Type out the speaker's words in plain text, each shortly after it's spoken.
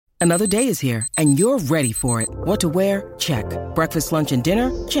Another day is here, and you're ready for it. What to wear? Check. Breakfast, lunch, and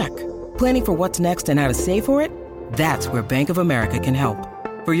dinner? Check. Planning for what's next and how to save for it? That's where Bank of America can help.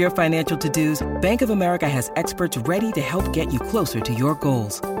 For your financial to-dos, Bank of America has experts ready to help get you closer to your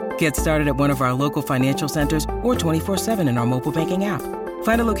goals. Get started at one of our local financial centers or 24/7 in our mobile banking app.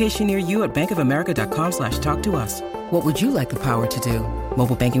 Find a location near you at bankofamerica.com/talktous. What would you like the power to do?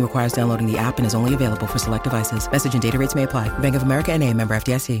 Mobile banking requires downloading the app and is only available for select devices. Message and data rates may apply. Bank of America N.A., member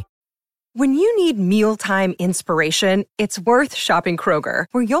FDIC. When you need mealtime inspiration, it's worth shopping Kroger,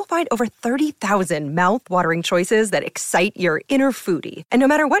 where you'll find over 30,000 mouth-watering choices that excite your inner foodie. And no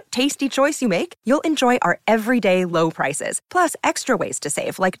matter what tasty choice you make, you'll enjoy our everyday low prices, plus extra ways to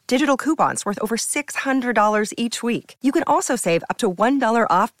save, like digital coupons worth over $600 each week. You can also save up to $1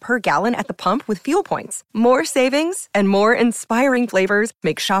 off per gallon at the pump with fuel points. More savings and more inspiring flavors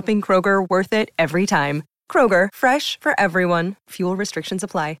make shopping Kroger worth it every time. Kroger, fresh for everyone. Fuel restrictions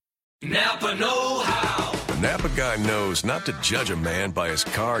apply. Napa know-how. The Napa guy knows not to judge a man by his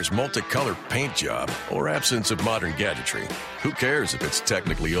car's multicolored paint job or absence of modern gadgetry. Who cares if it's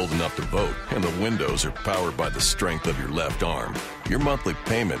technically old enough to vote and the windows are powered by the strength of your left arm? Your monthly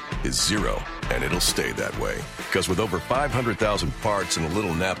payment is zero, and it'll stay that way. Because with over 500,000 parts and a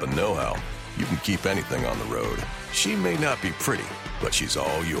little Napa know-how, you can keep anything on the road. She may not be pretty, but she's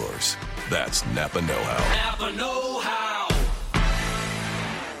all yours. That's Napa know-how. Napa know-how.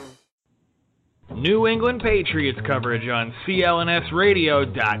 New England Patriots coverage on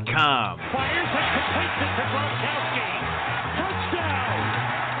CLNSradio.com. Fires and completes it to Gronkowski.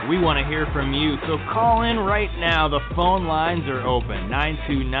 Touchdown! We want to hear from you, so call in right now. The phone lines are open.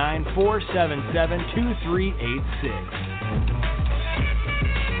 929-477-2386.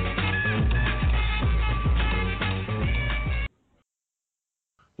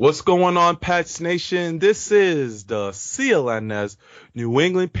 What's going on, Pats Nation? This is the CLNS New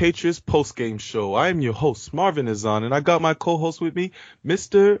England Patriots postgame show. I am your host, Marvin Azan, and I got my co-host with me,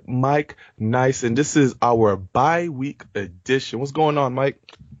 Mr. Mike Nice, and this is our bye-week edition. What's going on, Mike?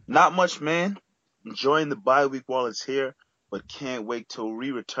 Not much, man. Enjoying the bye week while it's here, but can't wait till we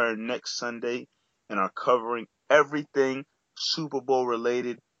return next Sunday and are covering everything Super Bowl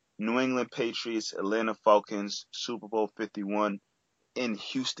related. New England Patriots, Atlanta Falcons, Super Bowl 51. In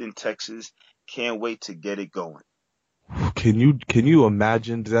Houston, Texas. Can't wait to get it going. Can you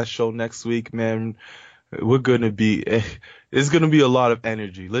imagine that show next week, man? It's gonna be a lot of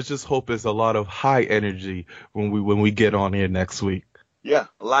energy. Let's just hope it's a lot of high energy when we get on here next week. Yeah,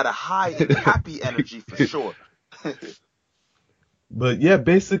 a lot of high and happy energy for sure. But yeah,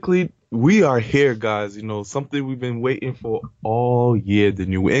 basically we are here, guys. You know, something we've been waiting for all year. The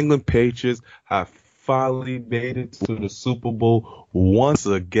New England Patriots have finally made it to the Super Bowl once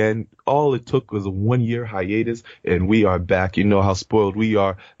again. All it took was a 1-year hiatus, and we are back. You know how spoiled we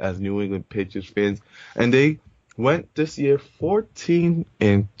are as New England Patriots fans. And they went this year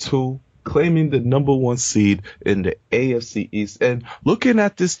 14-2, claiming the number 1 seed in the AFC East. And looking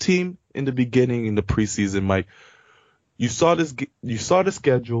at this team in the beginning, in the preseason, Mike, you saw the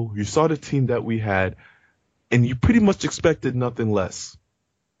schedule, you saw the team that we had, and you pretty much expected nothing less.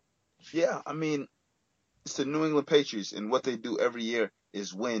 Yeah, I mean, it's the New England Patriots, and what they do every year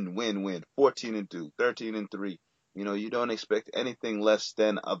is win, win, win. 14-2, 13-3. You know, you don't expect anything less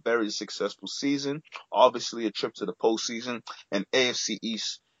than a very successful season. Obviously, a trip to the postseason, an AFC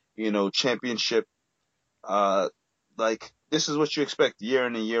East, championship. This is what you expect year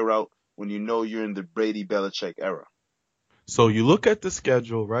in and year out when you know you're in the Brady-Belichick era. So you look at the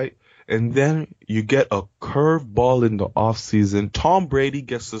schedule, right? And then you get a curveball in the offseason. Tom Brady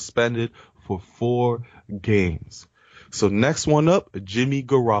gets suspended for 4 games. So next one up, Jimmy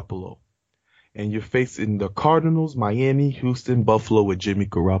Garoppolo. And you're facing the Cardinals, Miami, Houston, Buffalo with Jimmy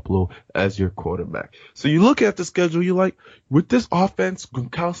Garoppolo as your quarterback. So you look at the schedule, you're like, with this offense,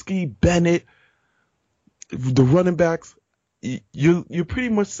 Gronkowski, Bennett, the running backs, you're pretty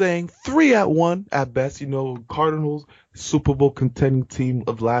much saying 3-1 at best. Cardinals, Super Bowl contending team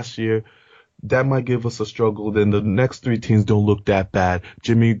of last year. That might give us a struggle. Then the next 3 teams don't look that bad.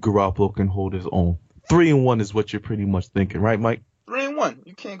 Jimmy Garoppolo can hold his own. 3-1 is what you're pretty much thinking, right, Mike? 3-1.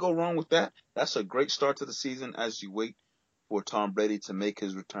 You can't go wrong with that. That's a great start to the season as you wait for Tom Brady to make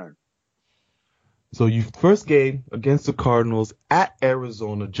his return. So your first game against the Cardinals at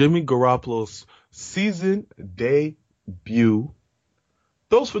Arizona, Jimmy Garoppolo's season debut,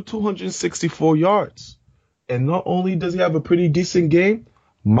 throws for 264 yards. And not only does he have a pretty decent game,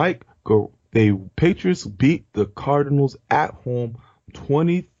 Mike, the Patriots beat the Cardinals at home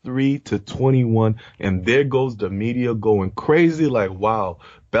 23-21, and there goes the media going crazy like, wow,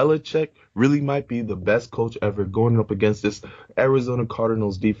 Belichick really might be the best coach ever going up against this Arizona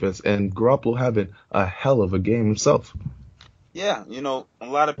Cardinals defense, and Garoppolo having a hell of a game himself. Yeah, a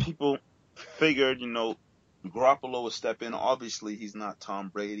lot of people figured, Garoppolo would step in. Obviously, he's not Tom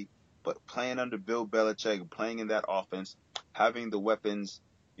Brady, but playing under Bill Belichick, playing in that offense, having the weapons,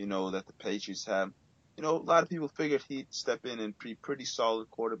 that the Patriots have, a lot of people figured he'd step in and be pretty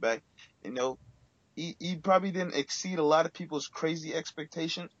solid quarterback. He probably didn't exceed a lot of people's crazy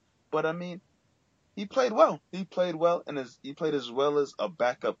expectations, but I mean, he played well. He played well, and he played as well as a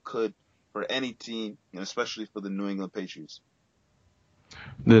backup could for any team, and especially for the New England Patriots.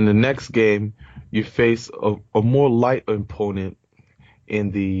 Then the next game, you face a more light opponent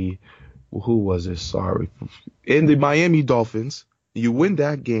in the in the Miami Dolphins. You win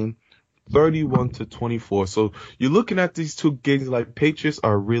that game 31-24. So you're looking at these two games like Patriots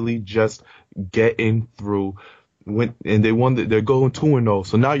are really just getting through. And they're going 2-0.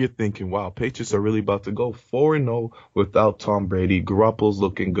 So now you're thinking, wow, Patriots are really about to go 4-0 without Tom Brady. Garoppolo's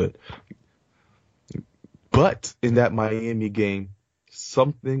looking good. But in that Miami game,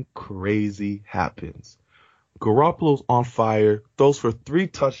 something crazy happens. Garoppolo's on fire, throws for 3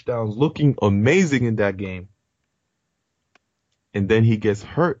 touchdowns, looking amazing in that game. And then he gets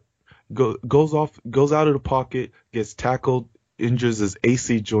hurt, goes out of the pocket, gets tackled, injures his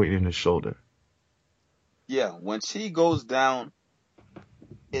AC joint in his shoulder. Yeah, once he goes down,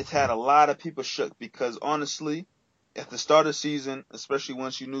 it's had a lot of people shook because honestly, at the start of the season, especially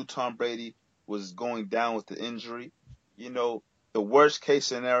once you knew Tom Brady was going down with the injury, the worst case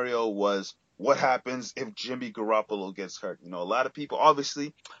scenario was what happens if Jimmy Garoppolo gets hurt. A lot of people,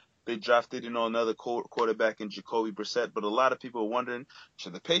 obviously, they drafted, another quarterback in Jacoby Brissett, but a lot of people are wondering,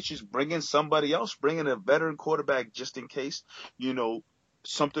 should the Patriots bring in somebody else, bring in a veteran quarterback just in case,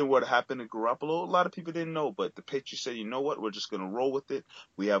 something were to happen to Garoppolo? A lot of people didn't know, but the Patriots said, you know what, we're just going to roll with it.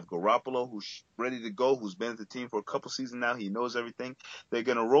 We have Garoppolo who's ready to go, who's been at the team for a couple seasons now. He knows everything. They're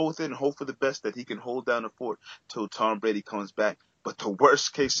going to roll with it and hope for the best that he can hold down the fort till Tom Brady comes back. But the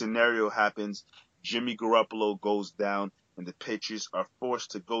worst case scenario happens. Jimmy Garoppolo goes down, and the Patriots are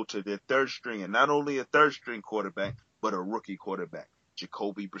forced to go to their third string, and not only a third string quarterback, but a rookie quarterback,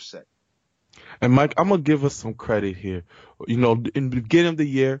 Jacoby Brissett. And Mike, I'm going to give us some credit here. In the beginning of the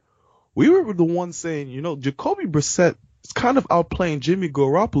year, we were the ones saying, Jacoby Brissett is kind of outplaying Jimmy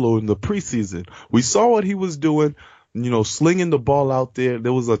Garoppolo in the preseason. We saw what he was doing, slinging the ball out there.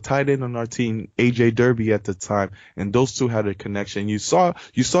 There was a tight end on our team, AJ Derby at the time, and those two had a connection. You saw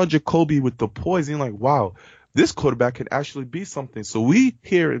Jacoby with the poise, and you're like, wow, this quarterback can actually be something. So we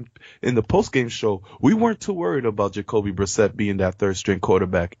here in the post-game show, we weren't too worried about Jacoby Brissett being that third-string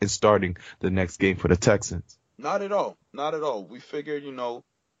quarterback and starting the next game for the Texans. Not at all. Not at all. We figured,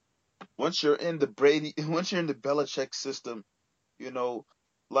 once you're in the Belichick system, a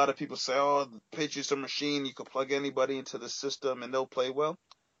lot of people say, oh, the Patriots are a machine. You can plug anybody into the system and they'll play well.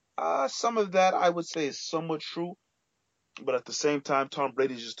 Some of that I would say is somewhat true. But at the same time, Tom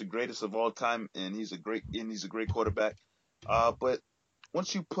Brady is just the greatest of all time, and he's a great quarterback. But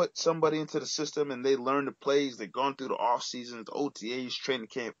once you put somebody into the system and they learn the plays, they've gone through the off seasons, the OTAs, training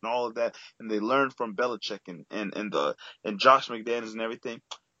camp, and all of that, and they learn from Belichick and Josh McDaniels and everything,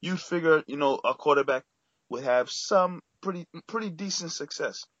 you figure a quarterback would have some pretty decent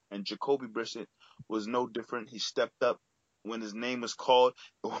success. And Jacoby Brissett was no different. He stepped up when his name was called.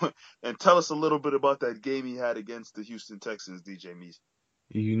 And tell us a little bit about that game he had against the Houston Texans, DJ Mees.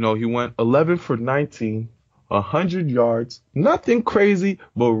 He went 11 for 19, 100 yards, nothing crazy,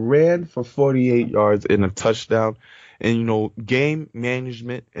 but ran for 48 yards and a touchdown. And, game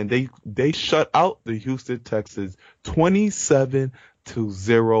management, and they shut out the Houston Texans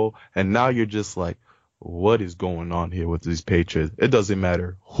 27-0. And now you're just like, what is going on here with these Patriots? It doesn't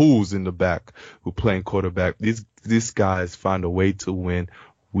matter who's in the back, who playing quarterback. These guys find a way to win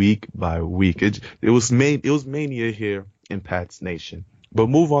week by week. It was mania here in Pats Nation. But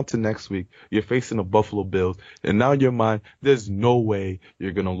move on to next week. You're facing the Buffalo Bills, and now in your mind, there's no way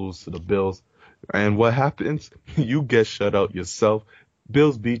you're gonna lose to the Bills. And what happens? You get shut out yourself.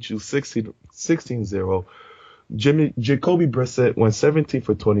 Bills beat you 16-0. Jacoby Brissett went 17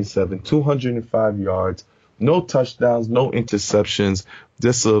 for 27, 205 yards, no touchdowns, no interceptions.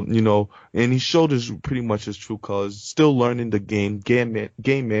 Just and he showed pretty much his true colors. Still learning the game. Game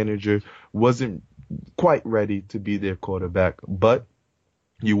manager wasn't quite ready to be their quarterback, but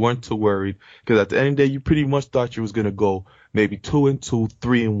you weren't too worried because at the end of the day, you pretty much thought you was gonna go maybe 2-2,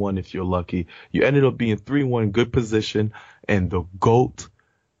 3-1 if you're lucky. You ended up being 3-1, good position, and the GOAT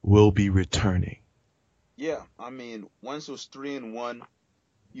will be returning. Yeah, I mean, once it was 3-1,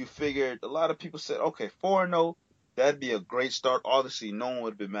 you figured a lot of people said, okay, 4-0, That'd be a great start. Obviously, no one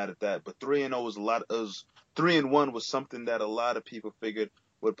would have been mad at that. But 3-0 was a lot. 3-1 was something that a lot of people figured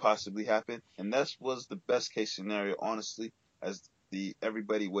would possibly happen, and that was the best case scenario, honestly, as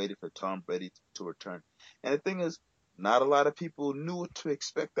everybody waited for Tom Brady to return. And the thing is, not a lot of people knew what to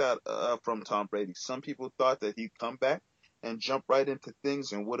expect from Tom Brady. Some people thought that he'd come back and jump right into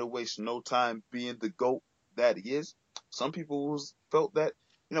things and wouldn't waste no time being the GOAT that he is. Some people felt that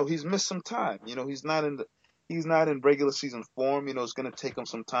he's missed some time. He's not in regular season form. It's going to take him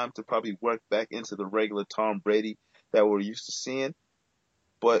some time to probably work back into the regular Tom Brady that we're used to seeing.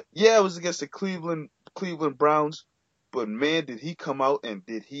 But yeah, it was against the Cleveland Browns. But man, did he come out and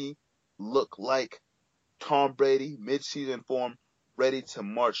did he look like Tom Brady, mid-season form, ready to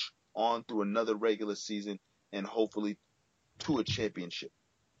march on through another regular season and hopefully to a championship.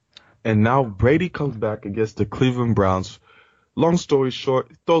 And now Brady comes back against the Cleveland Browns. Long story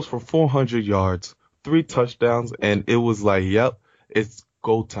short, throws for 400 yards, 3 touchdowns, and it was like, yep, it's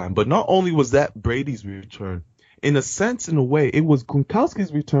go time. But not only was that Brady's return, in a sense, in a way, it was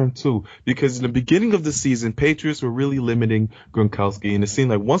Gronkowski's return too, because in the beginning of the season, Patriots were really limiting Gronkowski, and it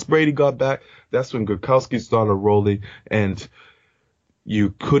seemed like once Brady got back, that's when Gronkowski started rolling, and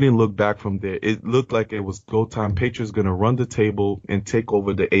you couldn't look back from there. It looked like it was go time. Patriots going to run the table and take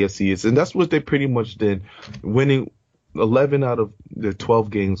over the AFC East, and that's what they pretty much did, winning 11 out of the 12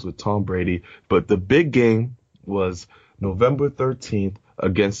 games with Tom Brady. But the big game was November 13th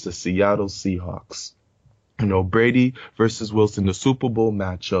against the Seattle Seahawks. Brady versus Wilson, the Super Bowl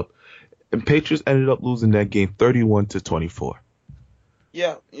matchup. And Patriots ended up losing that game 31-24.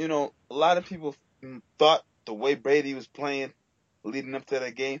 Yeah, a lot of people thought the way Brady was playing leading up to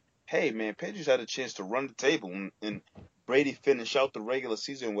that game, hey, man, Patriots had a chance to run the table and Brady finish out the regular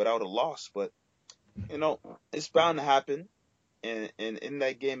season without a loss. But, it's bound to happen. And in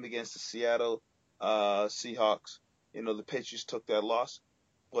that game against the Seattle Seahawks, the Patriots took that loss.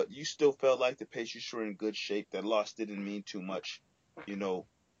 But you still felt like the Patriots were in good shape. That loss didn't mean too much.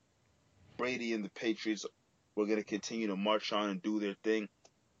 Brady and the Patriots were going to continue to march on and do their thing.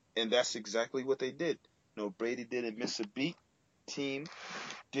 And that's exactly what they did. Brady didn't miss a beat. Team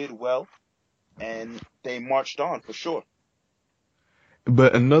did well. And they marched on for sure.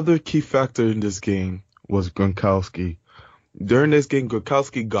 But another key factor in this game was Gronkowski. During this game,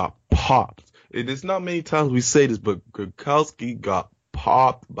 Gronkowski got popped. It is not many times we say this, but Gronkowski got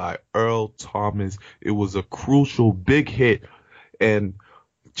popped by Earl Thomas. It was a crucial big hit and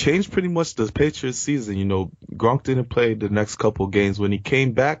changed pretty much the Patriots season. Gronk didn't play the next couple games. When he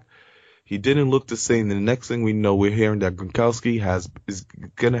came back, he didn't look the same. The next thing we know, we're hearing that Gronkowski is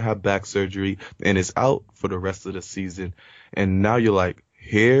going to have back surgery and is out for the rest of the season. And now you're like,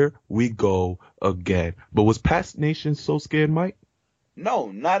 here we go again. But was Pats Nation so scared, Mike?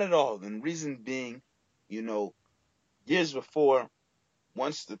 No, not at all. And reason being, years before,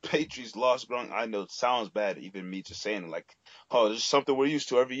 once the Patriots lost Gronk, I know it sounds bad, even me just saying it, like, oh, this is something we're used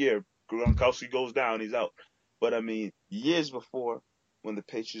to every year. Gronkowski goes down, he's out. But, years before, when the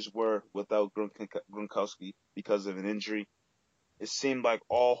Patriots were without Gronkowski because of an injury, it seemed like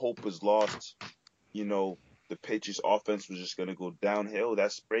all hope was lost. The Patriots offense was just going to go downhill.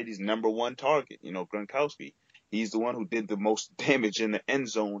 That's Brady's number one target, Gronkowski. He's the one who did the most damage in the end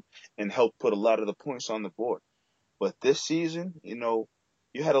zone and helped put a lot of the points on the board. But this season, you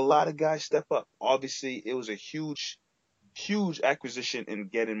had a lot of guys step up. Obviously, it was a huge acquisition in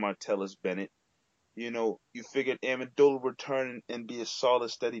getting Martellus Bennett. You figured Amendola would return and be a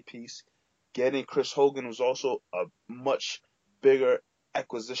solid, steady piece. Getting Chris Hogan was also a much bigger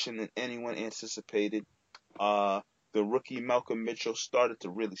acquisition than anyone anticipated. The rookie Malcolm Mitchell started to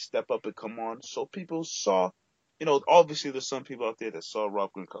really step up and come on. So people saw, obviously there's some people out there that saw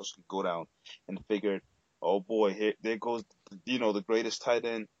Rob Gronkowski go down and figured, oh boy, there goes, the greatest tight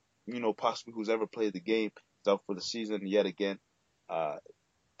end, possibly who's ever played the game. Is out for the season yet again.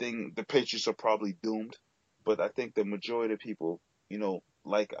 The Patriots are probably doomed. But I think the majority of people,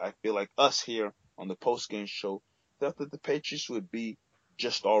 I feel like us here on the post-game show, thought that the Patriots would be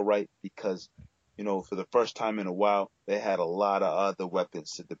just all right because, for the first time in a while, they had a lot of other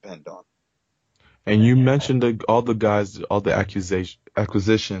weapons to depend on. And you mentioned all the guys, all the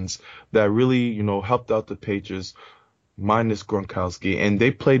acquisitions that really, helped out the Patriots, minus Gronkowski. And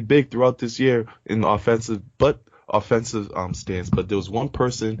they played big throughout this year in offensive stance. But there was one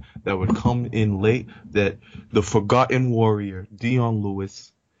person that would come in late, that the forgotten warrior, Dion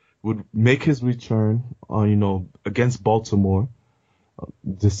Lewis, would make his return, against Baltimore.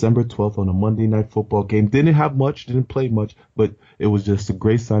 December 12th on a Monday Night Football game. Didn't play much, but it was just a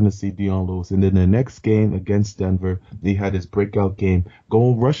great sign to see Dion Lewis. And then the next game against Denver, he had his breakout game,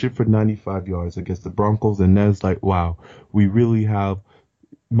 going rushing for 95 yards against the Broncos. And that's like, wow, we really have,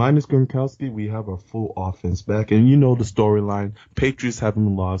 minus Gronkowski, we have our full offense back. And you know the storyline, Patriots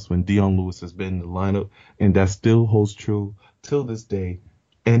haven't lost when Dion Lewis has been in the lineup, and that still holds true till this day.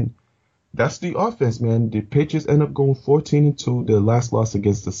 And that's the offense, man. The Patriots end up going 14-2, their last loss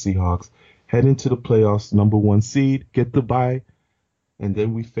against the Seahawks, head into the playoffs, number 1 seed, get the bye, and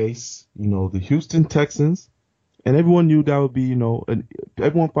then we face, the Houston Texans, and everyone knew that would be,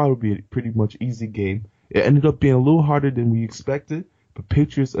 everyone thought it would be a pretty much easy game. It ended up being a little harder than we expected, but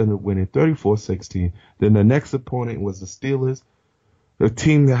Patriots ended up winning 34-16. Then the next opponent was the Steelers, a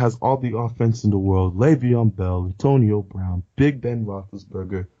team that has all the offense in the world, Le'Veon Bell, Antonio Brown, Big Ben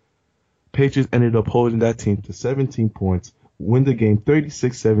Roethlisberger. Patriots ended up holding that team to 17 points, win the game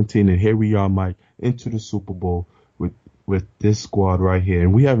 36-17, and here we are, Mike, into the Super Bowl with this squad right here.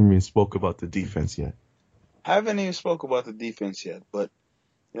 And we haven't even spoke about the defense yet. Haven't even spoke about the defense yet, but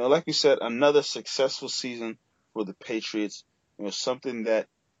like you said, another successful season for the Patriots. Something that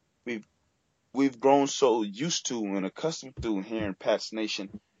we've grown so used to and accustomed to here in Pats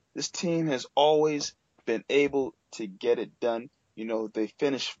Nation. This team has always been able to get it done. They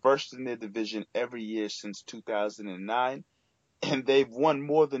finished first in their division every year since 2009, and they've won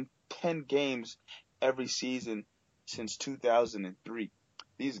more than 10 games every season since 2003.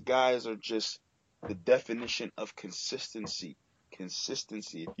 These guys are just the definition of consistency.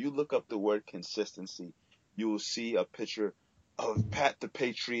 Consistency. If you look up the word consistency, you will see a picture of Pat the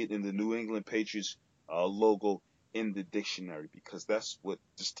Patriot and the New England Patriots logo in the dictionary, because that's what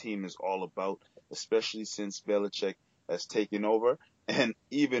this team is all about, especially since Belichick has taken over, and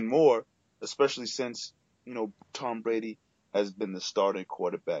even more, especially since, Tom Brady has been the starting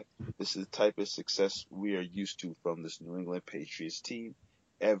quarterback. This is the type of success we are used to from this New England Patriots team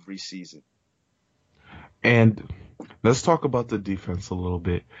every season. And let's talk about the defense a little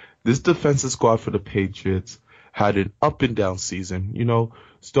bit. This defensive squad for the Patriots had an up and down season.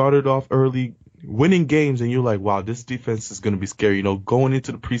 Started off early, winning games, and you're like, wow, this defense is going to be scary. Going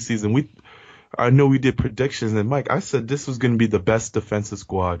into the preseason, I know we did predictions, and Mike, I said this was going to be the best defensive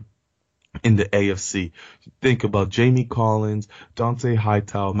squad in the AFC. Think about Jamie Collins, Dante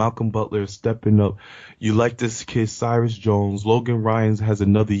Hightower, Malcolm Butler stepping up. You like this kid, Cyrus Jones, Logan Ryan has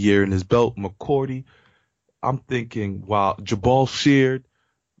another year in his belt, McCourty. I'm thinking, wow, Jabal Sheard,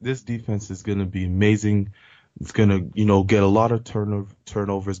 this defense is going to be amazing. It's going to, get a lot of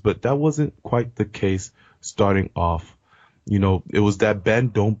turnovers, but that wasn't quite the case starting off. It was that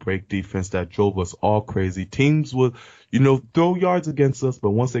bend, don't break defense that drove us all crazy. Teams would, throw yards against us,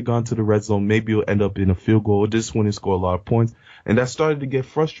 but once they got into the red zone, maybe it'll end up in a field goal. This one, score a lot of points. And that started to get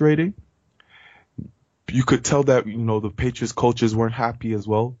frustrating. You could tell that, the Patriots coaches weren't happy as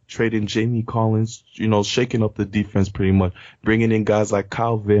well. Trading Jamie Collins, shaking up the defense pretty much. Bringing in guys like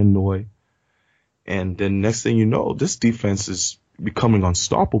Kyle Van Noy. And then next thing you know, this defense is becoming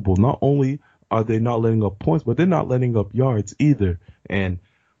unstoppable. Not only are they not letting up points, but they're not letting up yards either. And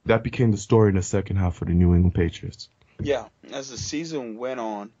that became the story in the second half for the New England Patriots. Yeah, as the season went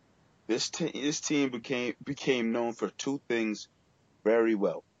on, this team became known for two things very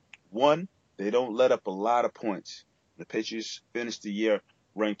well. One, they don't let up a lot of points. The Patriots finished the year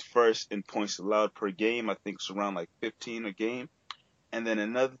ranked first in points allowed per game. I think it's around like 15 a game. And then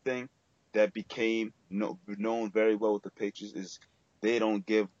another thing that became known very well with the Patriots is they don't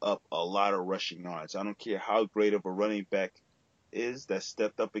give up a lot of rushing yards. I don't care how great of a running back is that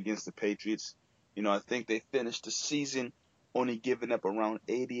stepped up against the Patriots. I think they finished the season only giving up around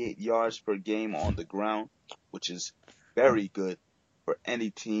 88 yards per game on the ground, which is very good for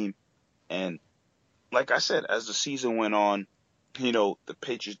any team. And like I said, as the season went on, the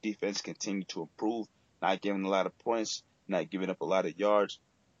Patriots defense continued to improve, not giving a lot of points, not giving up a lot of yards.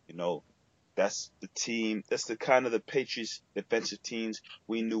 That's the team. That's the kind of the Patriots defensive teams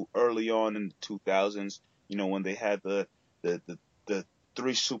we knew early on in the 2000s. When they had the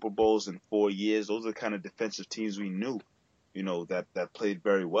 3 Super Bowls in 4 years. Those are the kind of defensive teams we knew, that played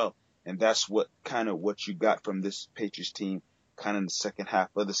very well. And that's what you got from this Patriots team kind of in the second half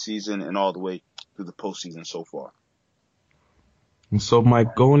of the season and all the way through the postseason so far. And so,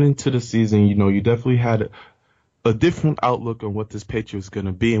 Mike, going into the season, you definitely had a different outlook on what this Patriots is going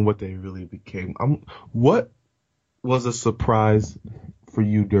to be and what they really became. What was a surprise for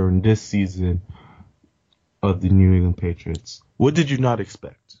you during this season of the New England Patriots? What did you not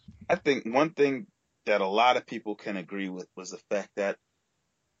expect? I think one thing that a lot of people can agree with was the fact that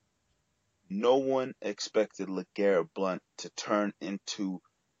no one expected LeGarrette Blount to turn into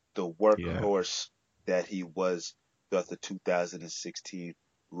the workhorse that he was throughout the 2016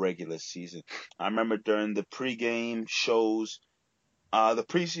 regular season. I remember during the pregame shows, the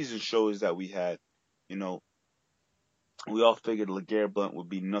preseason shows that we had, you know, we all figured LeGarrette Blount would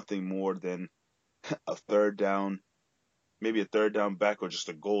be nothing more than a third down, maybe a third down back or just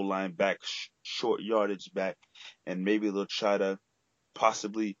a goal line back, short yardage back, and maybe they'll try to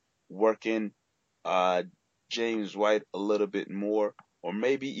possibly work in James White a little bit more, or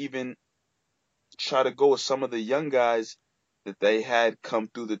maybe even try to go with some of the young guys that they had come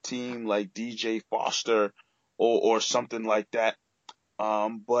through the team, like DJ Foster or something like that.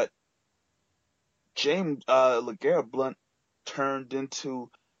 But LeGarrette Blount turned into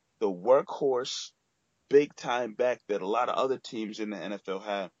the workhorse, big time back that a lot of other teams in the NFL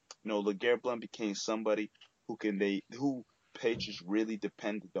have. You know, LeGarrette Blount became somebody who Patriots really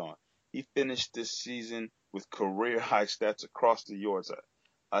depended on. He finished this season with career high stats across the yards.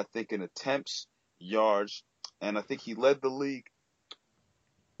 I think in attempts, yards, and I think he led the league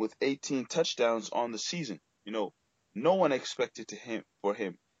with 18 touchdowns on the season. You know, no one expected for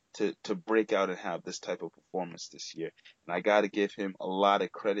him to break out and have this type of performance this year. And I got to give him a lot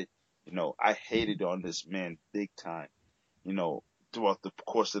of credit. You know, I hated on this man big time, you know, throughout the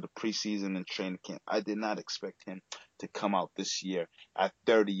course of the preseason and training camp. I did not expect him to come out this year at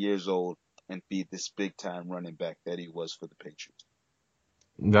 30 years old and be this big time running back that he was for the Patriots.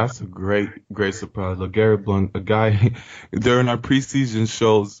 That's a great surprise. LeGarrette Blount, a guy during our preseason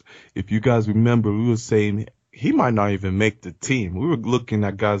shows, if you guys remember, we were saying he might not even make the team. We were looking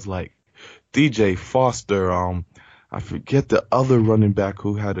at guys like DJ Foster. I forget the other running back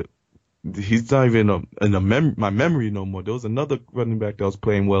who had it. He's not even in my memory no more. There was another running back that was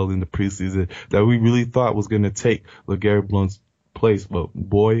playing well in the preseason that we really thought was going to take LeGarrette Blount's place, but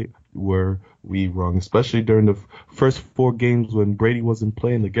boy, were we wrong. Especially during the first 4 games when Brady wasn't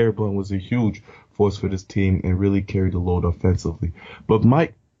playing, LeGarrette Blount was a huge force for this team and really carried the load offensively. But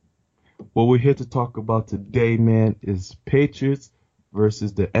Mike, what we're here to talk about today, man, is Patriots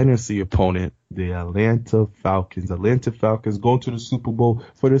versus the NFC opponent, the Atlanta Falcons. Atlanta Falcons going to the Super Bowl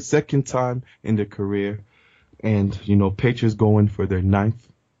for the second time in their career. And, you know, Patriots going for their 9th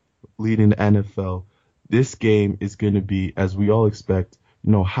lead in the NFL. This game is going to be, as we all expect,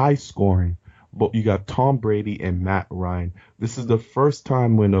 you know, high scoring. But you got Tom Brady and Matt Ryan. This is the first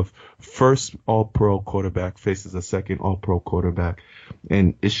time when a first All-Pro quarterback faces a second All-Pro quarterback.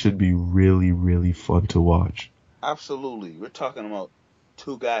 And it should be really, really fun to watch. Absolutely. We're talking about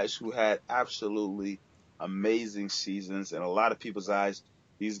 2 guys who had absolutely amazing seasons. In a lot of people's eyes,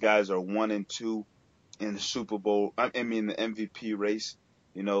 these guys are 1 and 2 in the Super Bowl. The MVP race.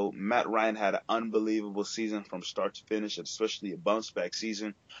 You know, Matt Ryan had an unbelievable season from start to finish, especially a bounce back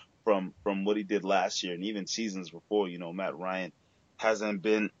season from what he did last year and even seasons before. You know, Matt Ryan hasn't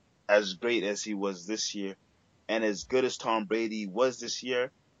been as great as he was this year and as good as Tom Brady was this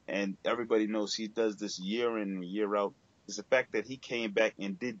year. And everybody knows he does this year in and year out. Is the fact that he came back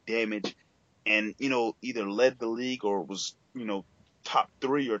and did damage and, you know, either led the league or was, you know, top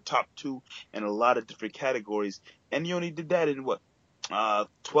 3 or top 2 in a lot of different categories. And he only did that in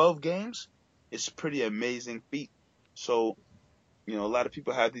 12 games? It's a pretty amazing feat. So, you know, a lot of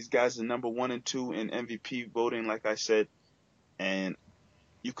people have these guys at number 1 and 2 in MVP voting, like I said, and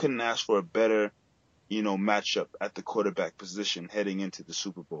you couldn't ask for a better, you know, matchup at the quarterback position heading into the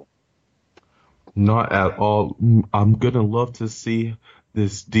Super Bowl. Not at all. I'm gonna love to see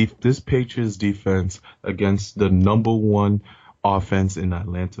this Patriots defense against the number 1 offense in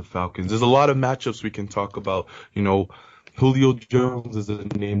Atlanta Falcons. There's a lot of matchups we can talk about. You know, Julio Jones is a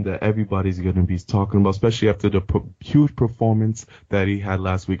name that everybody's going to be talking about, especially after the huge performance that he had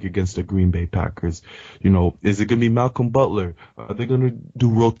last week against the Green Bay Packers. You know, is it going to be Malcolm Butler? Are they going to do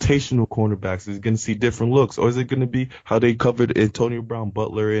rotational cornerbacks? Is it going to see different looks? Or is it going to be how they covered Antonio Brown,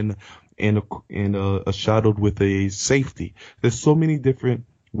 Butler, and shadowed with a safety? There's so many different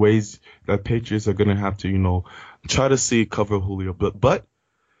ways that Patriots are going to have to, you know, try to cover Julio. But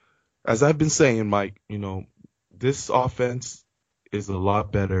as I've been saying, Mike, you know, this offense is a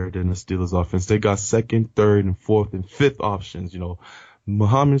lot better than the Steelers offense. They got 2nd, 3rd, and 4th, and 5th options. You know,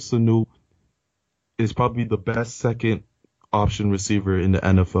 Mohamed Sanu is probably the best second option receiver in the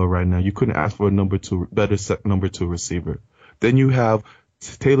NFL right now. You couldn't ask for a better number 2 receiver. Then you have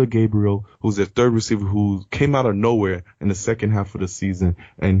Taylor Gabriel, who's a 3rd receiver who came out of nowhere in the second half of the season.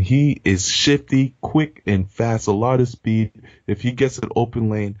 And he is shifty, quick, and fast, a lot of speed. If he gets an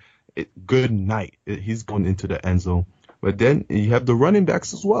open lane, good night. He's going into the end zone. But then you have the running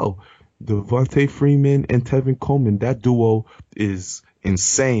backs as well. Devontae Freeman and Tevin Coleman. That duo is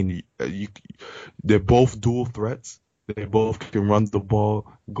insane. They're both dual threats. They both can run the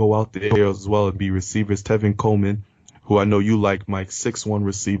ball, go out there as well, and be receivers. Tevin Coleman, who I know you like, Mike, 6'1"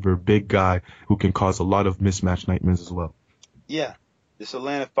 receiver, big guy who can cause a lot of mismatch nightmares as well. Yeah, this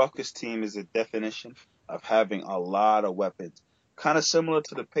Atlanta Falcons team is a definition of having a lot of weapons, kind of similar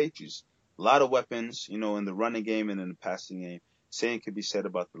to the Patriots. A lot of weapons, in the running game and in the passing game. Same can be said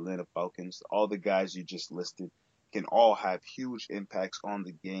about the Atlanta Falcons. All the guys you just listed can all have huge impacts on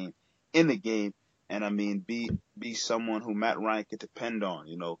the game, in the game, and I mean, be someone who Matt Ryan can depend on.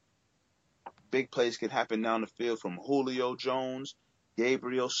 Big plays can happen down the field from Julio Jones,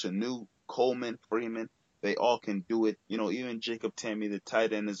 Gabriel, Sanu, Coleman, Freeman. They all can do it. Even Jacob Tamme, the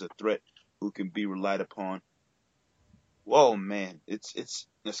tight end, is a threat who can be relied upon. Whoa, man, it's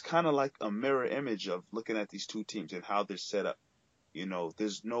kind of like a mirror image of looking at these two teams and how they're set up.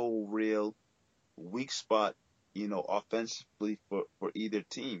 There's no real weak spot, offensively for either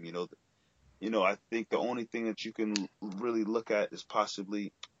team. I think the only thing that you can really look at is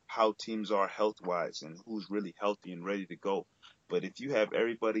possibly how teams are health-wise and who's really healthy and ready to go. But if you have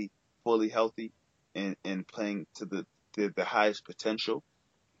everybody fully healthy and playing to the highest potential,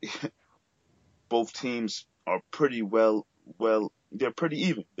 both teams are pretty they're pretty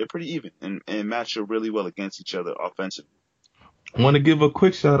even. They're pretty even and match up really well against each other offensively. I want to give a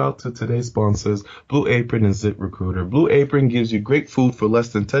quick shout out to today's sponsors, Blue Apron and ZipRecruiter. Blue Apron gives you great food for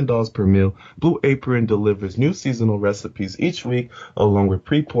less than $10 per meal. Blue Apron delivers new seasonal recipes each week along with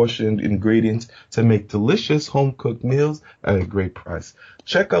pre-portioned ingredients to make delicious home-cooked meals at a great price.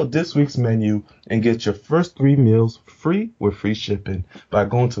 Check out this week's menu and get your first 3 meals free with free shipping by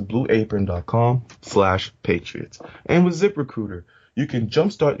going to blueapron.com/patriots. And with ZipRecruiter, you can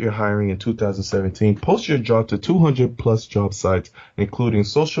jumpstart your hiring in 2017. Post your job to 200 plus job sites, including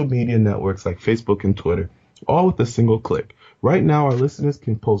social media networks like Facebook and Twitter, all with a single click. Right now, our listeners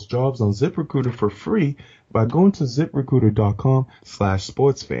can post jobs on ZipRecruiter for free by going to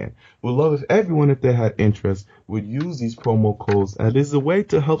ziprecruiter.com/sportsfan. We'd love if everyone, if they had interest, would use these promo codes, and it is a way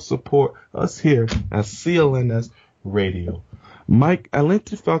to help support us here at CLNS Radio. Mike,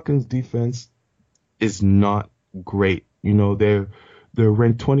 Atlanta Falcons defense is not great. They're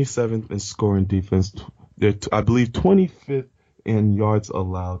ranked 27th in scoring defense. They're, I believe, 25th in yards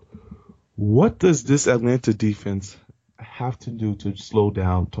allowed. What does this Atlanta defense have to do to slow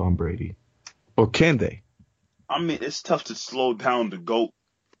down Tom Brady? Or can they? I mean, it's tough to slow down the GOAT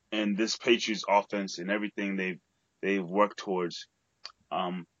and this Patriots offense and everything they've worked towards.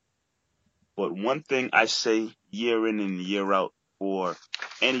 But one thing I say year in and year out for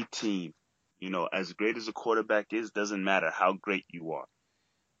any team, as great as a quarterback is, doesn't matter how great you are.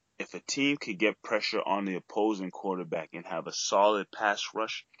 If a team could get pressure on the opposing quarterback and have a solid pass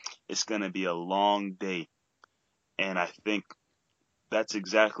rush, it's going to be a long day. And I think that's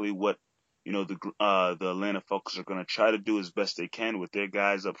exactly what, the Atlanta Falcons are going to try to do as best they can with their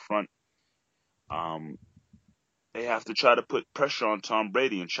guys up front. They have to try to put pressure on Tom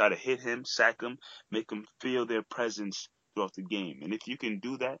Brady and try to hit him, sack him, make him feel their presence throughout the game. And if you can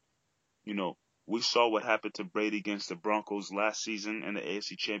do that, we saw what happened to Brady against the Broncos last season in the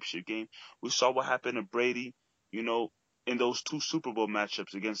AFC Championship game. We saw what happened to Brady, in those 2 Super Bowl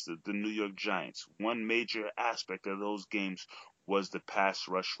matchups against the New York Giants. One major aspect of those games was the pass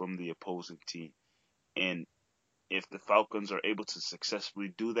rush from the opposing team. And if the Falcons are able to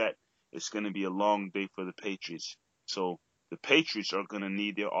successfully do that, it's going to be a long day for the Patriots. So the Patriots are going to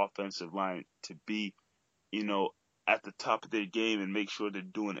need their offensive line to be, at the top of their game and make sure they're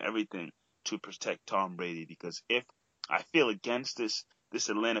doing everything to protect Tom Brady. Because if I feel against this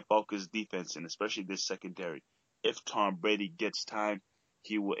Atlanta Falcons defense and especially this secondary, if Tom Brady gets time,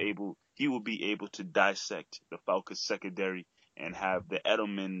 he will be able to dissect the Falcons secondary and have the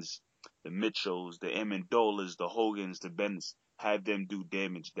Edelmans, the Mitchells, the Amendolas, the Hogans, the Bennetts, have them do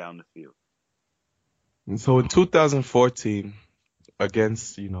damage down the field. And so in 2014,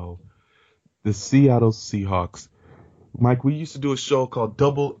 against, the Seattle Seahawks, Mike, we used to do a show called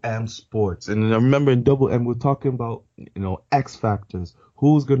Double M Sports. And I remember in Double M, we're talking about, X factors.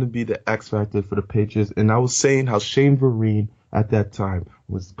 Who's going to be the X factor for the Patriots? And I was saying how Shane Vereen at that time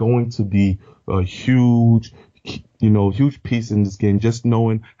was going to be a huge piece in this game, just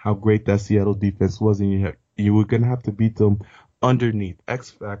knowing how great that Seattle defense was. And you were going to have to beat them underneath.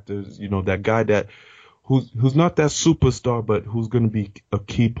 X factors, that guy who's not that superstar, but who's going to be a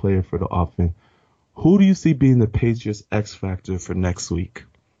key player for the offense. Who do you see being the Patriots X factor for next week?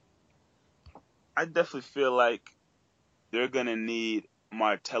 I definitely feel like they're going to need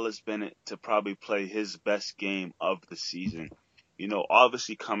Martellus Bennett to probably play his best game of the season.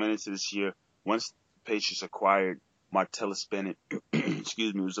 Obviously coming into this year, once the Patriots acquired, Martellus Bennett.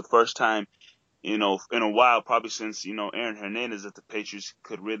 Excuse me. It was the first time, in a while, probably since, Aaron Hernandez, that the Patriots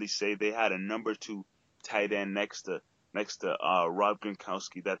could really say they had a number 2 tight end next to Rob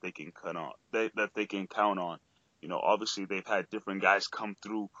Gronkowski that they can count on. Obviously they've had different guys come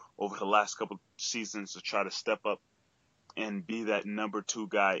through over the last couple of seasons to try to step up and be that number 2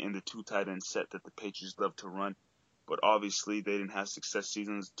 guy in the 2 tight end set that the Patriots love to run. But obviously they didn't have success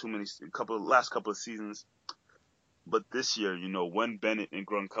seasons, last couple of seasons. But this year, when Bennett and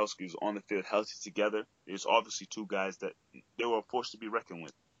Gronkowski was on the field healthy together, there's obviously 2 guys that they were forced to be reckoned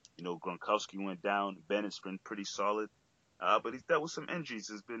with. Gronkowski went down. Bennett's been pretty solid. But he's dealt with some injuries.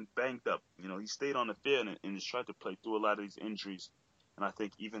 He's been banged up. He stayed on the field and he's tried to play through a lot of these injuries. And I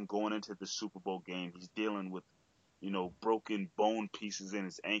think even going into the Super Bowl game, he's dealing with, broken bone pieces in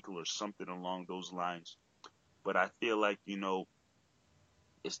his ankle or something along those lines. But I feel like,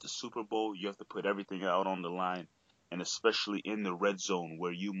 it's the Super Bowl. You have to put everything out on the line. And especially in the red zone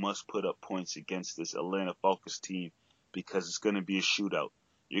where you must put up points against this Atlanta Falcons team because it's going to be a shootout.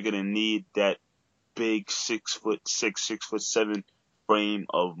 You're going to need that big 6'6", 6'7" frame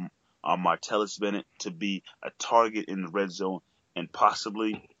of Martellus Bennett to be a target in the red zone and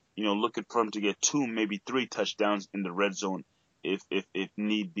possibly, looking for him to get 2, maybe 3 touchdowns in the red zone if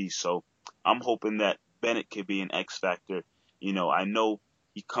need be. So I'm hoping that Bennett could be an X factor. I know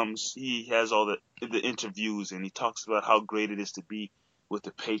he has all the interviews and he talks about how great it is to be with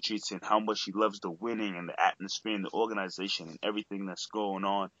the Patriots and how much he loves the winning and the atmosphere and the organization and everything that's going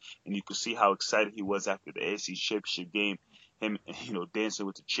on. And you could see how excited he was after the AFC Championship game, him, dancing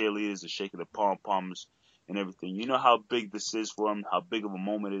with the cheerleaders and shaking the pom-poms and everything. You know how big this is for him, how big of a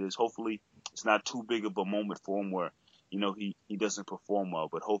moment it is. Hopefully it's not too big of a moment for him where, he doesn't perform well,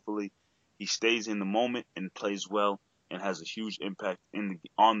 but hopefully he stays in the moment and plays well and has a huge impact in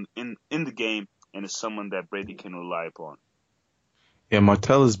the game and is someone that Brady can rely upon. Yeah,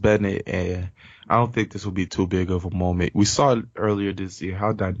 Martellus Bennett, I don't think this will be too big of a moment. We saw it earlier this year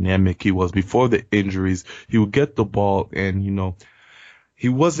how dynamic he was before the injuries. He would get the ball and, he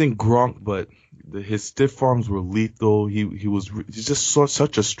wasn't Gronk, but his stiff arms were lethal. He's just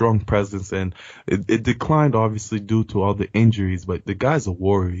such a strong presence, and it declined obviously due to all the injuries. But the guy's a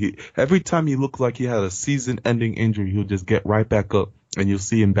warrior. Every time he looked like he had a season-ending injury, he'll just get right back up, and you'll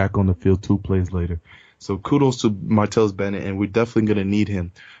see him back on the field 2 plays later. So kudos to Martellus Bennett, and we're definitely going to need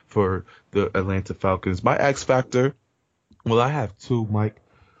him for the Atlanta Falcons. My X factor, well, I have 2, Mike.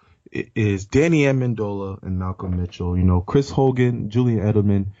 It is Danny Amendola and Malcolm Mitchell. Chris Hogan, Julian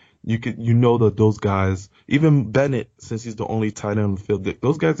Edelman. That those guys, even Bennett, since he's the only tight end on the field,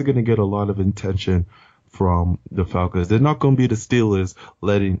 those guys are going to get a lot of attention from the Falcons. They're not going to be the Steelers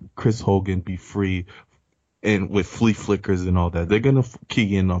letting Chris Hogan be free and with flea flickers and all that. They're going to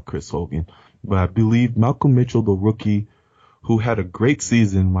key in on Chris Hogan. But I believe Malcolm Mitchell, the rookie, who had a great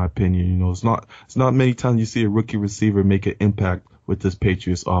season, in my opinion. It's not many times you see a rookie receiver make an impact with this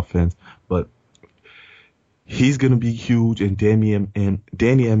Patriots offense, but he's going to be huge. And Danny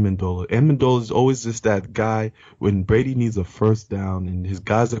Amendola. Amendola is always just that guy when Brady needs a first down and his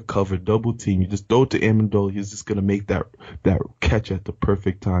guys are covered, double team. You just throw it to Amendola. He's just going to make that catch at the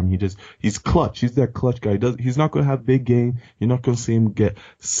perfect time. He's clutch. He's that clutch guy. He's not going to have big game. You're not going to see him get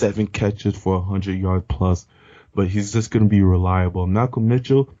 7 catches for 100-yard plus, but he's just going to be reliable. Malcolm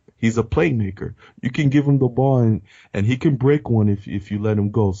Mitchell, he's a playmaker. You can give him the ball and he can break one if you let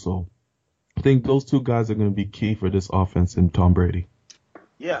him go. So I think those 2 guys are going to be key for this offense and Tom Brady.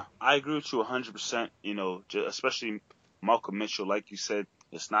 Yeah, I agree with you 100%. Especially Malcolm Mitchell, like you said,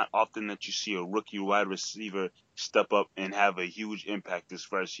 it's not often that you see a rookie wide receiver step up and have a huge impact this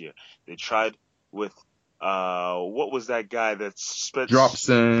first year. They tried with what was that guy that spent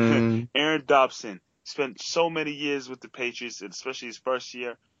Dobson. Aaron Dobson spent so many years with the Patriots, and especially his first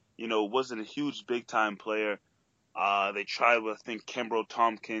year, wasn't a huge big time player. They tried with, I think, Kembro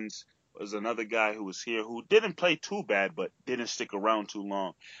Tompkins was another guy who was here who didn't play too bad, but didn't stick around too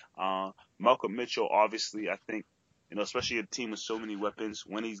long. Malcolm Mitchell, obviously, I think, especially a team with so many weapons,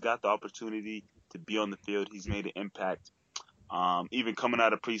 when he's got the opportunity to be on the field, he's made an impact. Even coming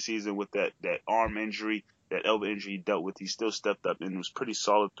out of preseason with that arm injury, that elbow injury he dealt with, he still stepped up and was pretty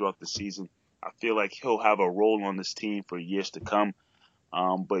solid throughout the season. I feel like he'll have a role on this team for years to come.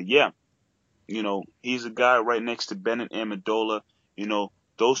 But yeah, he's a guy right next to Bennett, Amendola.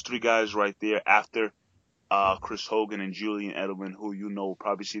 Those 3 guys right there after Chris Hogan and Julian Edelman, who will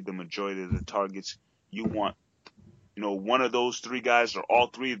probably see the majority of the targets. You want, one of those 3 guys or all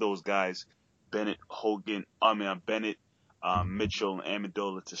 3 of those guys, Bennett, Mitchell, and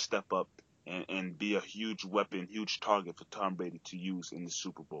Amendola to step up and be a huge weapon, huge target for Tom Brady to use in the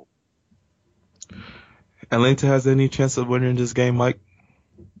Super Bowl. Atlanta has any chance of winning this game, Mike?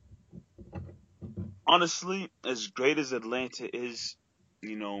 Honestly, as great as Atlanta is,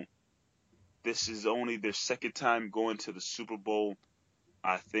 you know, this is only their second time going to the Super Bowl.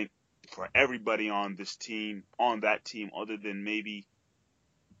 I think for everybody on that team, other than maybe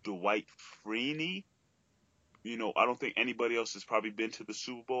Dwight Freeney, I don't think anybody else has probably been to the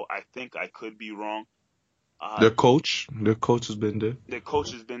Super Bowl. I think I could be wrong. Their coach has been there. Their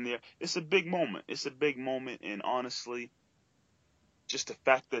coach has been there. It's a big moment. And honestly, just the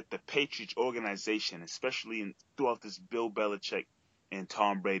fact that the Patriots organization, especially throughout this Bill Belichick and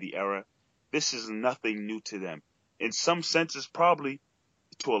Tom Brady era, this is nothing new to them. In some senses, probably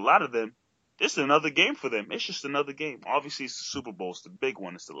to a lot of them, this is another game for them. It's just another game. Obviously, it's the Super Bowl. It's the big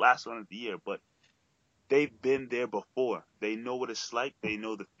one. It's the last one of the year. But they've been there before. They know what it's like. They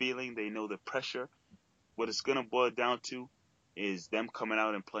know the feeling. They know the pressure. What it's going to boil down to is them coming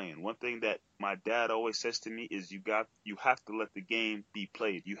out and playing. One thing that my dad always says to me is you have to let the game be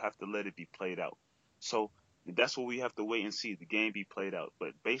played. You have to let it be played out. So that's what we have to wait and see, the game be played out. But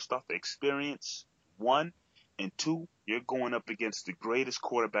based off the experience, one, and two, you're going up against the greatest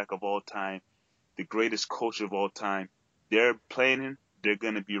quarterback of all time, the greatest coach of all time. They're planning. They're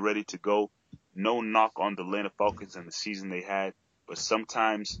going to be ready to go. No knock on the Atlanta Falcons and the season they had, but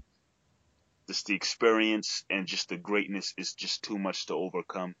sometimes just the experience and just the greatness is just too much to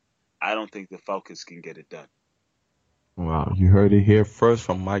overcome. I don't think the Falcons can get it done. Wow, you heard it here first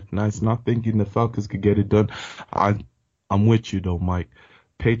from Mike Nice. Not thinking the Falcons could get it done. I'm with you though, Mike.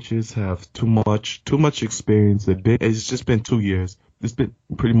 Patriots have too much experience. It's just been 2 years. It's been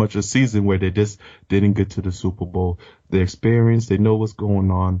pretty much a season where they just didn't get to the Super Bowl. The experience, they know what's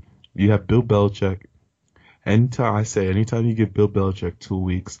going on. You have Bill Belichick. Anytime you give Bill Belichick 2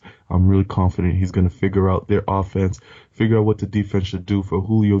 weeks, I'm really confident he's going to figure out their offense, figure out what the defense should do for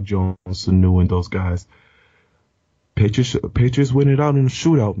Julio Jones, Sanu, and those guys. Patriots win it out in a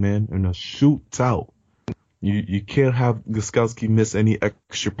shootout, man. In a shootout. You can't have Gostkowski miss any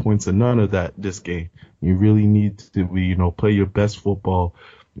extra points or none of that this game. You really need to play your best football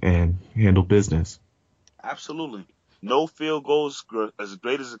and handle business. Absolutely. No field goals. As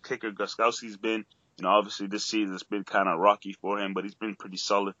great as a kicker Gostkowski's been, obviously this season has been kind of rocky for him, but he's been pretty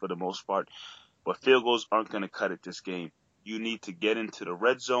solid for the most part. But field goals aren't going to cut it this game. You need to get into the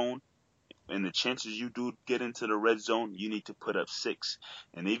red zone. And the chances you do get into the red zone, you need to put up 6.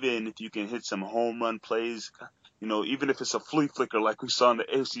 And even if you can hit some home run plays, even if it's a flea flicker like we saw in the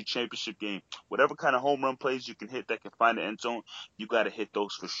AFC Championship game, whatever kind of home run plays you can hit that can find the end zone, you got to hit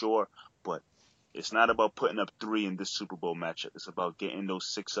those for sure. But it's not about putting up 3 in this Super Bowl matchup. It's about getting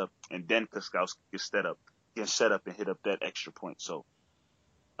those 6 up, and then Gostkowski get set up and hit up that extra point. So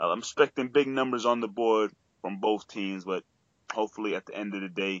I'm expecting big numbers on the board from both teams, but hopefully at the end of the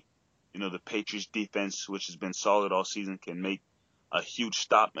day, the Patriots defense, which has been solid all season, can make a huge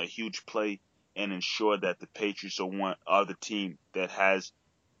stop, a huge play, and ensure that the Patriots are the team that has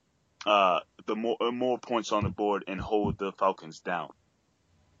the more points on the board and hold the Falcons down.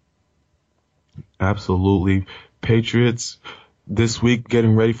 Absolutely. Patriots this week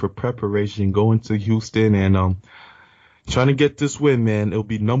getting ready for preparation, going to Houston and trying to get this win, man. It'll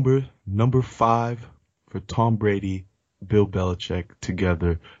be number 5 for Tom Brady, Bill Belichick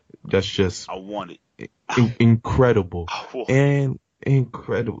together. That's just I want it. Incredible. And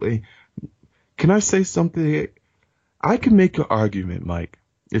incredibly. Can I say something here? I can make an argument, Mike.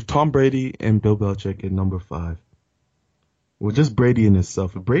 If Tom Brady and Bill Belichick get number 5, well, just Brady in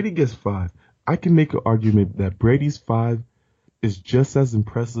itself. If Brady gets 5, I can make an argument that Brady's 5 is just as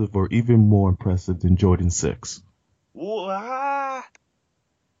impressive or even more impressive than Jordan's 6. More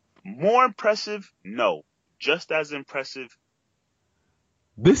impressive? No. Just as impressive?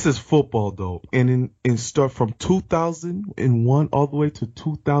 This is football, though. And in start from 2001 all the way to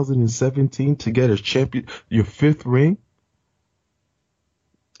 2017 to get your 5th ring.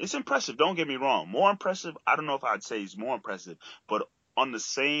 It's impressive. Don't get me wrong. More impressive. I don't know if I'd say he's more impressive, but on the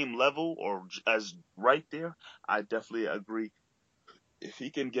same level or as right there, I definitely agree. If he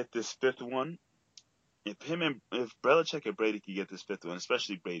can get this 5th one, if Belichick and Brady can get this 5th one,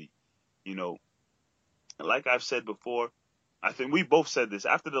 especially Brady, like I've said before, I think we both said this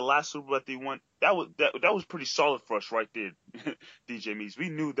after the last Super Bowl that they won. That was pretty solid for us right there, DJ Mees. We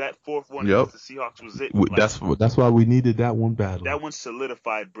knew that 4th one against the Seahawks was it. That's why we needed that one badly. That one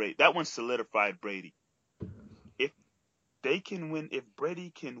solidified Brady. If Brady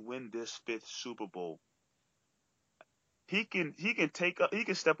can win this 5th Super Bowl, he can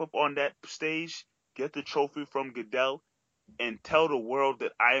step up on that stage, get the trophy from Goodell, and tell the world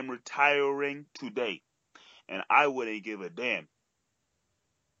that I am retiring today. And I wouldn't give a damn.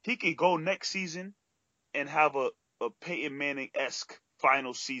 He could go next season and have a Peyton Manning-esque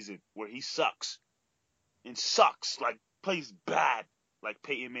final season where he sucks. Like plays bad like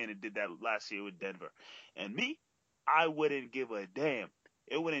Peyton Manning did that last year with Denver. And me, I wouldn't give a damn.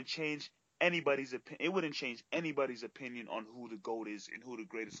 It wouldn't change anybody's opinion. It wouldn't change anybody's opinion on who the GOAT is and who the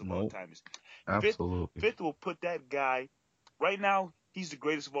greatest of all Nope. time is. Absolutely. Fifth will put that guy right now. He's the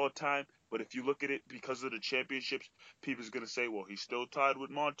greatest of all time. But if you look at it because of the championships, people's gonna say, well, he's still tied with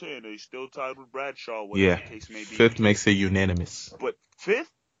Montana. He's still tied with Bradshaw. Whatever the case may be. Fifth makes it unanimous. But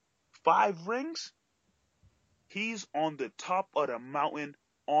fifth, 5 rings. He's on the top of the mountain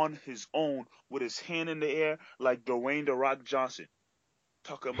on his own with his hand in the air like Dwayne "The Rock" Johnson.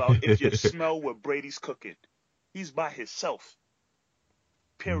 Talking about if you smell what Brady's cooking. He's by himself.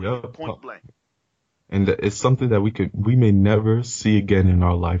 Period. Yep. Point blank. And it's something that we may never see again in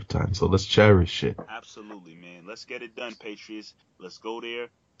our lifetime. So let's cherish it. Absolutely, man. Let's get it done, Patriots. Let's go there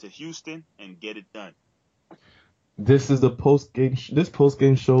to Houston and get it done. This is the post-game. This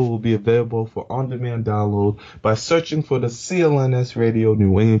post-game show will be available for on-demand download by searching for the CLNS Radio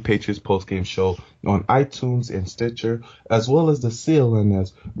New England Patriots post-game show on iTunes and Stitcher, as well as the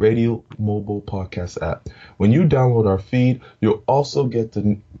CLNS Radio mobile podcast app. When you download our feed, you'll also get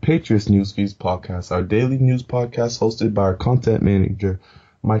the Patriots Newsfeeds podcast, our daily news podcast hosted by our content manager,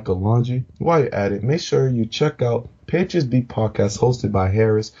 Michael Longi. While you're at it, make sure you check out Patriots Beat podcast hosted by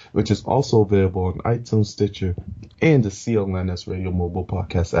Harris, which is also available on iTunes, Stitcher, and the CLNS Radio mobile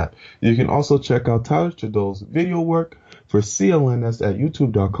podcast app. You can also check out Tyler Trudeau's video work for CLNS at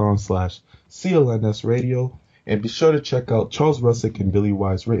youtube.com/CLNS Radio. And be sure to check out Charles Russick and Billy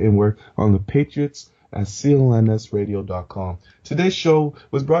White's written work on the Patriots at clnsradio.com. Today's show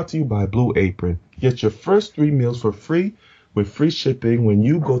was brought to you by Blue Apron. Get your first 3 meals for free with free shipping when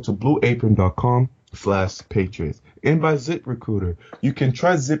you go to blueapron.com/Patriots. And by ZipRecruiter. You can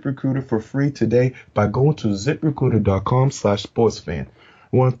try ZipRecruiter for free today by going to ziprecruiter.com/sportsfan. I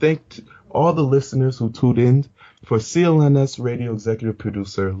want to thank all the listeners who tuned in. For CLNS Radio Executive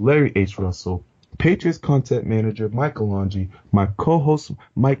Producer Larry H. Russell, Patriots Content Manager Michael Longi, my co-host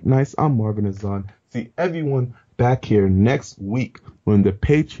Mike Nice, I'm Marvin Azan. See everyone back here next week when the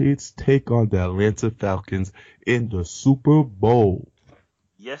Patriots take on the Atlanta Falcons in the Super Bowl.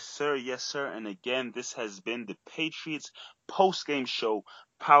 Yes, sir. Yes, sir. And again, this has been the Patriots post-game show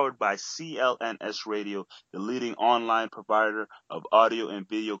powered by CLNS Radio, the leading online provider of audio and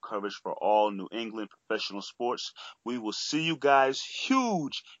video coverage for all New England professional sports. We will see you guys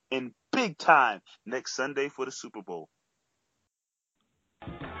huge and big time next Sunday for the Super Bowl.